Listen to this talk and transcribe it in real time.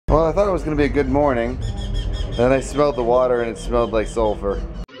Well, I thought it was going to be a good morning. And then I smelled the water and it smelled like sulfur.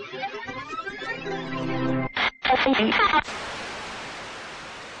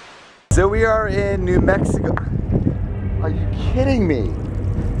 So we are in New Mexico. Are you kidding me?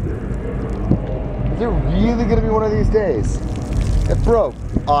 Is it really going to be one of these days? It broke.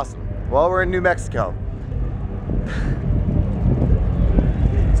 Awesome. Well, we're in New Mexico.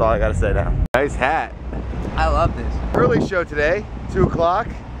 That's all I got to say now. Nice hat. I love this. Early show today, 2 o'clock.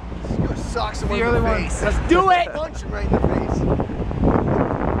 Let's go sock someone in the face. Let's do it! Punch him right in the face. Oh,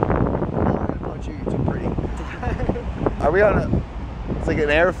 I'm gonna punch you, you're too pretty. Are we on a, it's like an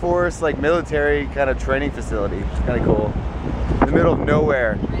Air Force, like military kind of training facility. It's kind of cool. In the middle of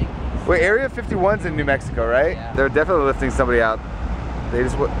nowhere. Wait, Area 51's in New Mexico, right? Yeah. They're definitely lifting somebody out. They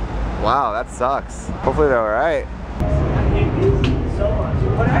just, wow, that sucks. Hopefully they're all right.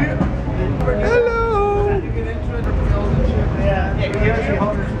 Hello! Yeah, here's your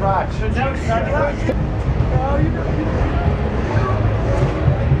owner's crotch.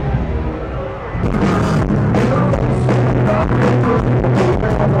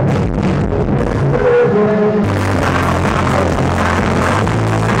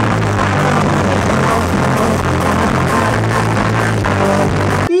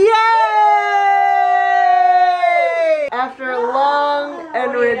 After a long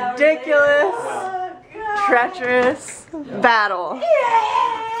and ridiculous, treacherous battle.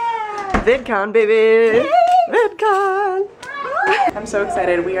 VidCon, baby! VidCon! I'm so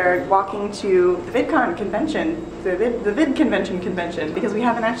excited. We are walking to the VidCon convention, the Vid convention, because we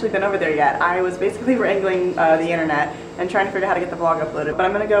haven't actually been over there yet. I was basically wrangling the internet and trying to figure out how to get the vlog uploaded, but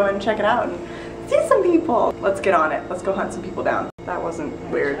I'm gonna go and check it out and see some people. Let's get on it. Let's go hunt some people down. That wasn't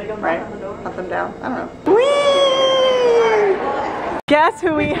weird, right? Hunt them down? I don't know. Whee! Guess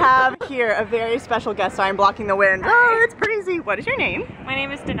who we have here? A very special guest. Sorry, I'm blocking the wind. Oh, it's crazy. What is your name? My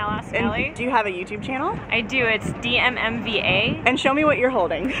name is Danella Scully. And do you have a YouTube channel? I do. It's DMMVA. And show me what you're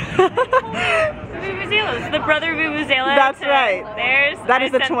holding. Vuvuzelas. The brother Vuvuzela. That's right. Theirs. That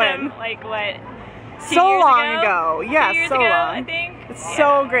is the sent twin. them, like what? So long ago. Yeah, 2 years so ago, long. I think. It's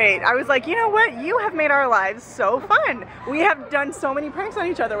so great. I was like, you know what? You have made our lives so fun. We have done so many pranks on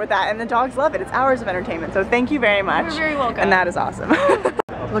each other with that, and the dogs love it. It's hours of entertainment. So thank you very much. You're very welcome. And that is awesome.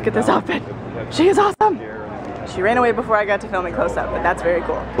 Look at this outfit. She is awesome. She ran away before I got to filming close up, but that's very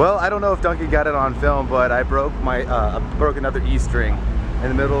cool. Well, I don't know if Duncan got it on film, but I broke my broke another E string in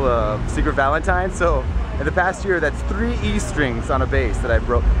the middle of Secret Valentine. So in the past year, that's 3 E strings on a bass that I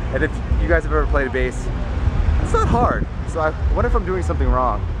broke. And if you guys have ever played a bass, it's not hard. So I wonder if I'm doing something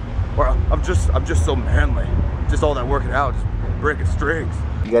wrong, or I'm just so manly. Just all that working out, just breaking strings.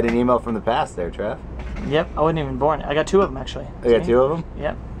 You got an email from the past there, Trev? Yep, I wasn't even born. I got 2 of them actually. You got 2 of them?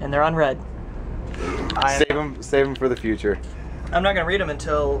 Yep, and they're unread. Save them for the future. I'm not gonna read them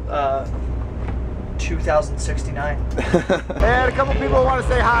until 2069. And a couple people want to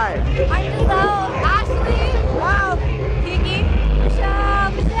say hi. Hi, Giselle, Ashley, wow, Kiki,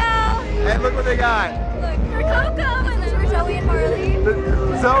 Michelle. And look what they got. Look, for Coco, and then for Zoe and Marley.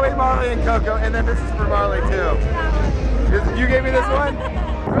 Zoe, Marley, and Coco, and then this is for Marley too. You gave me this one?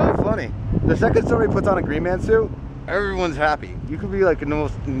 Really funny. The second somebody puts on a Green Man suit, everyone's happy. You could be like the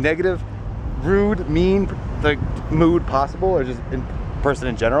most negative, rude, mean like mood possible, or just in person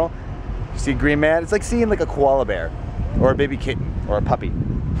in general. You see a Green Man, it's like seeing like a koala bear, or a baby kitten, or a puppy.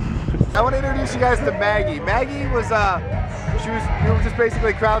 I want to introduce you guys to Maggie. Maggie was we were just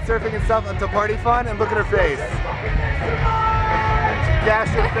basically crowd surfing and stuff until party fun, and look at her face. She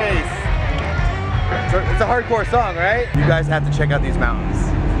gashed her face. So it's a hardcore song, right? You guys have to check out these mountains.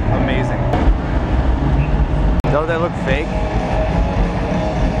 Amazing. Don't they look fake?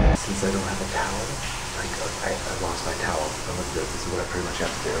 Since I don't have a towel, like I lost my towel. This is what I pretty much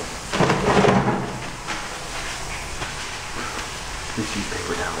have to do. Just use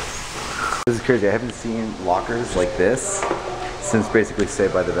paper towels. This is crazy. I haven't seen lockers like this since basically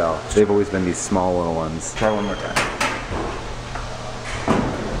Saved by the Bell. They've always been these small little ones. Try one more time.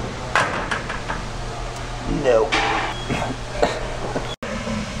 No.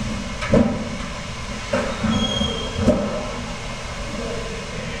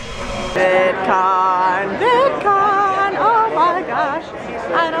 VidCon, oh my gosh.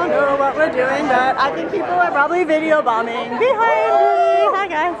 I don't know what we're doing, but I think people are probably video bombing behind me. Hi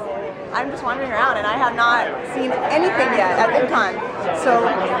guys. I'm just wandering around and I have not seen anything yet at VidCon. So,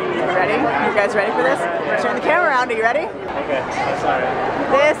 you ready? You guys ready for this? Turn the camera around, are you ready? Okay, sorry.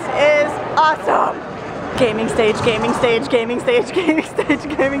 This is awesome! Gaming stage, gaming stage, gaming stage, gaming stage,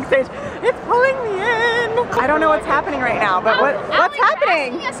 gaming stage. It's pulling me in. I don't know what's happening right now, but what's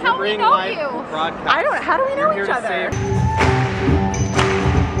happening? Yes, how we know you. I don't. How do we know each other?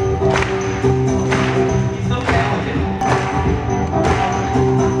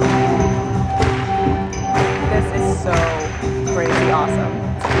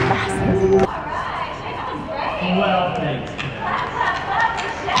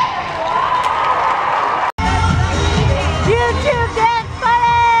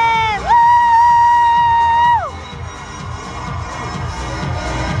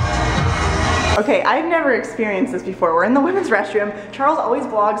 Okay, I've never experienced this before. We're in the women's restroom. Charles always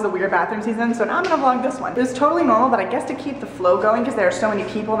vlogs the weird bathroom season, so now I'm gonna vlog this one. It's totally normal, but I guess to keep the flow going, because there are so many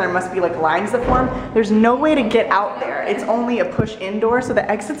people and there must be like lines that form, there's no way to get out there. It's only a push indoor, so the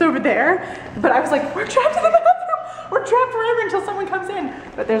exit's over there. But I was like, we're trapped in the bathroom. We're trapped forever until someone comes in.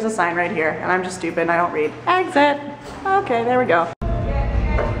 But there's a sign right here, and I'm just stupid and I don't read. Exit. Okay, there we go.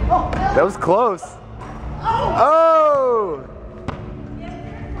 That was close. Oh!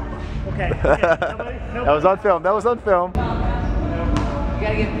 Okay. That was on film. That was on film. You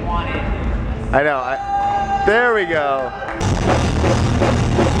gotta get wanted. I know. There we go.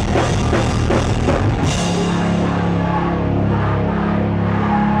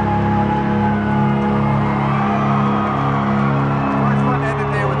 It's fun to end the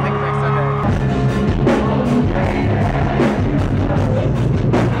day with Think Next Sunday.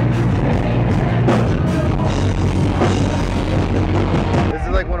 This is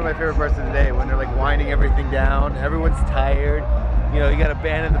like one of my favorite parts of the day when they're like winding everything down. Everyone's tired. You know, you got a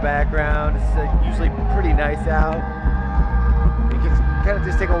band in the background. It's like usually pretty nice out. You can kind of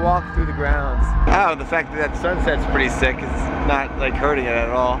just take a walk through the grounds. Oh, the fact that sunset's pretty sick is not like hurting it at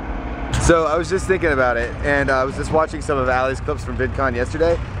all. So I was just thinking about it, and I was just watching some of Allie's clips from VidCon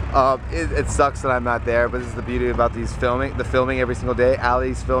yesterday. It sucks that I'm not there, but this is the beauty about the filming every single day.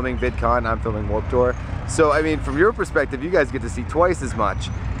 Allie's filming VidCon, I'm filming Warped Tour. So I mean, from your perspective, you guys get to see twice as much,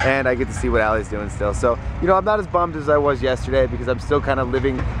 and I get to see what Allie's doing still. So, you know, I'm not as bummed as I was yesterday because I'm still kind of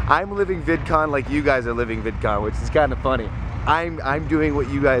living VidCon like you guys are living VidCon, which is kind of funny. I'm doing what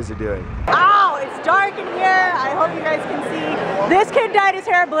you guys are doing. Ow, it's dark in here. I hope you guys can see. This kid dyed his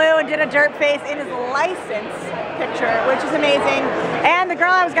hair blue and did a dirt face in his license picture, which is amazing. And the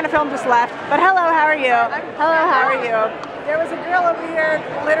girl I was gonna film just left. But hello, how are you? Hello, how are you? There was a girl over here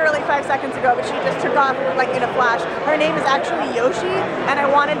literally 5 seconds ago, but she just took off like in a flash. Her name is actually Yoshi, and I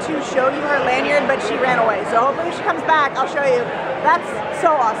wanted to show you her lanyard, but she ran away. So hopefully if she comes back, I'll show you. That's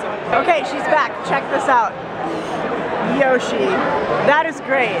so awesome. Okay, she's back. Check this out. Yoshi. That is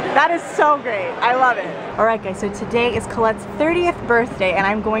great. That is so great. I love it. Alright guys, so today is Colette's 30th birthday and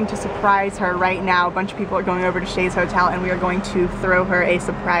I'm going to surprise her right now. A bunch of people are going over to Shay's hotel and we are going to throw her a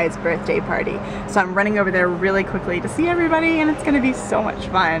surprise birthday party. So I'm running over there really quickly to see everybody and it's going to be so much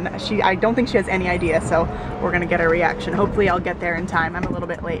fun. I don't think she has any idea, so we're going to get her reaction. Hopefully I'll get there in time. I'm a little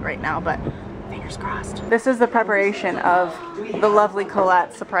bit late right now, but fingers crossed. This is the preparation of the lovely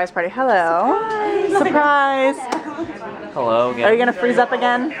Colette surprise party. Hello. Surprise. Hello again. Are you gonna freeze up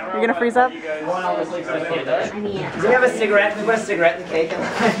again? You're gonna freeze up? Do we have a cigarette? Can we put a cigarette in the cake?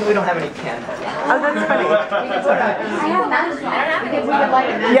 We don't have any candles. Oh, that's funny.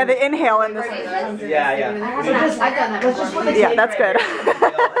 Yeah, the inhale in this. Yeah. Yeah, that's good.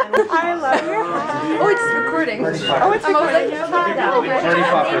 I love your hat. Oh, it's recording. Oh, it's recording.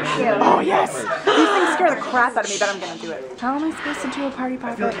 Oh, yes. These things scare the crap out of me, but I'm gonna do it. How am I supposed to do a party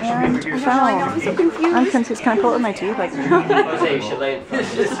popper and a phone? I'm so confused. I'm confused. Can I pull it with my teeth? Like,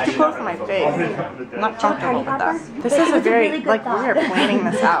 it's too close to my face. I'm not comfortable with that. This is a very, like, we are planning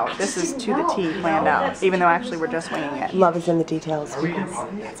this out. This is to the T planned out, even though actually we're just winging it. Love is in the details.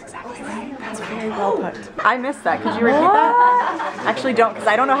 That's exactly right. That's very well put. I missed that. Could you repeat that? Actually don't, because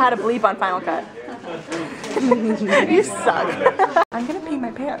I don't know how to bleep on Final Cut. You suck. I'm gonna pee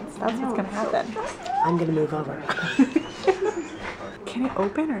my pants. That's what's gonna happen. I'm gonna move over. Can it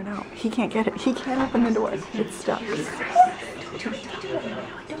open or no? He can't get it. He can't open the door. It's stuck. Don't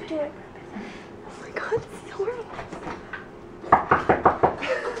do it. Oh my god, it's horrible.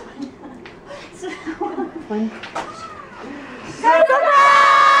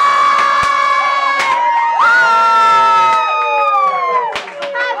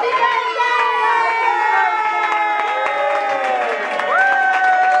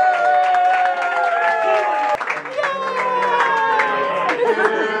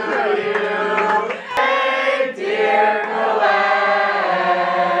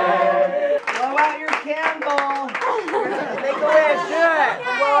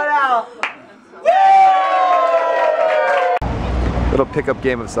 Little pickup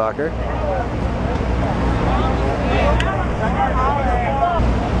game of soccer.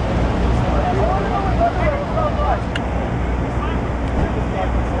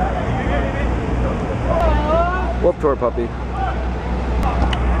 Warped Tour puppy.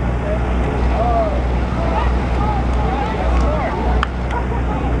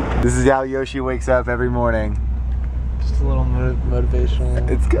 This is how Yoshi wakes up every morning. Just a little motivational.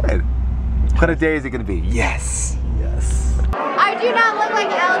 It's good. What kind of day is it going to be? Yes. Yes. I do not look like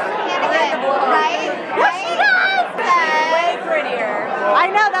Allison Hannigan, right? Yes, she does! Way prettier. I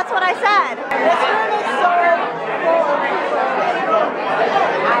know, that's what I said. This room is so full of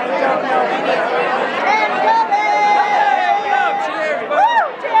I don't know any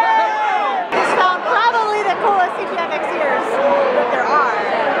This found probably the coolest CTFxCers that there are.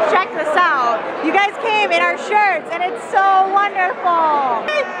 Check this out. You guys came in our shirts and it's so wonderful.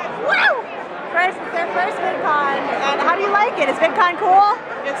 Woo! First, it's their first VidCon, and how do you like it? Is VidCon cool?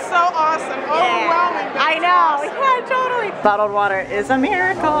 It's so awesome, overwhelming. I know, yeah, totally. Bottled water is a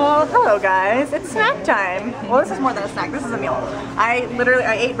miracle. Hello guys, it's snack time. Well, this is more than a snack, this is a meal. I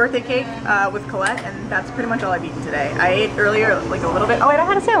ate birthday cake with Colette, and that's pretty much all I've eaten today. I ate earlier like a little bit. Oh wait, I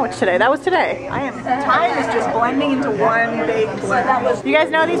had a sandwich today, that was today. Time is just blending into one big blend. You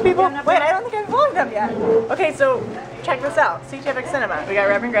guys know these people? Wait, I don't think I've followed them yet. Okay, so check this out, CTFx Cinema. We got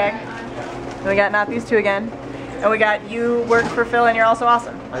Reverend Greg. And we got Not These Two again. And we got You Work for Phil and You're Also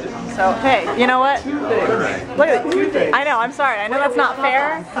Awesome. So, hey, you know what? Look at it. I know, I'm sorry. I know that's not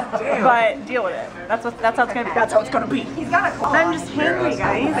fair, but deal with it. That's how it's gonna be. That's how it's gonna be. I'm just hungry,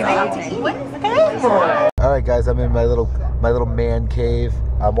 guys. I need to eat. Okay? Alright guys, I'm in my little man cave.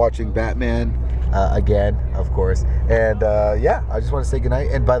 I'm watching Batman again, of course. And yeah, I just want to say goodnight.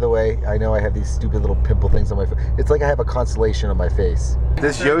 And by the way, I know I have these stupid little pimple things on my face. It's like I have a constellation on my face.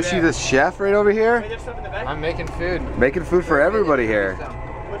 This Yoshi, the chef right over here? I'm making food. Making food for everybody here.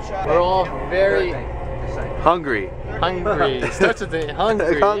 We're all very hungry. Hungry. It starts with the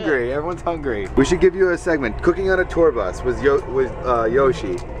hungry. Hungry. Yeah. Everyone's hungry. We should give you a segment. Cooking on a tour bus with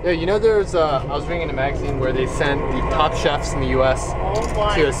Yoshi. Yeah, you know there's I was reading in a magazine where they sent the top chefs in the US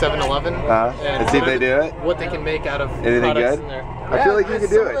to a 7-Eleven and see if they do it. What they can make out of anything products good? in there. I feel like you can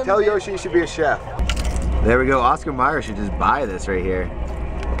do it. Tell Yoshi you should be a chef. There we go. Oscar Mayer should just buy this right here.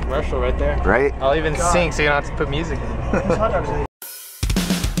 Commercial right there. Right? I'll even sing so you don't have to put music in.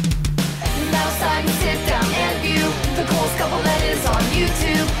 The coolest couple that is on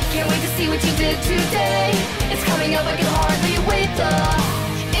YouTube. Can't wait to see what you did today. It's coming up, I can hardly wait. The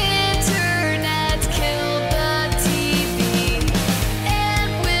internet killed the TV, and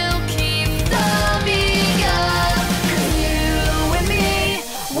we'll keep thumbing up. 'Cause you and me,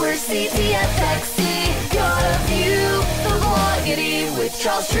 we're CTFxC. Gotta view the vlogity with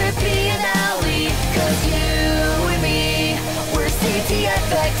Charles, Trippy, and Allie. 'Cause you and me, we're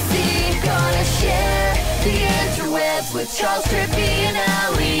CTFxC. Gonna share the interwebs with Charles, Trippy, and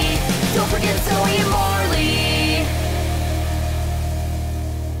Allie. Don't forget Zoe and Marley.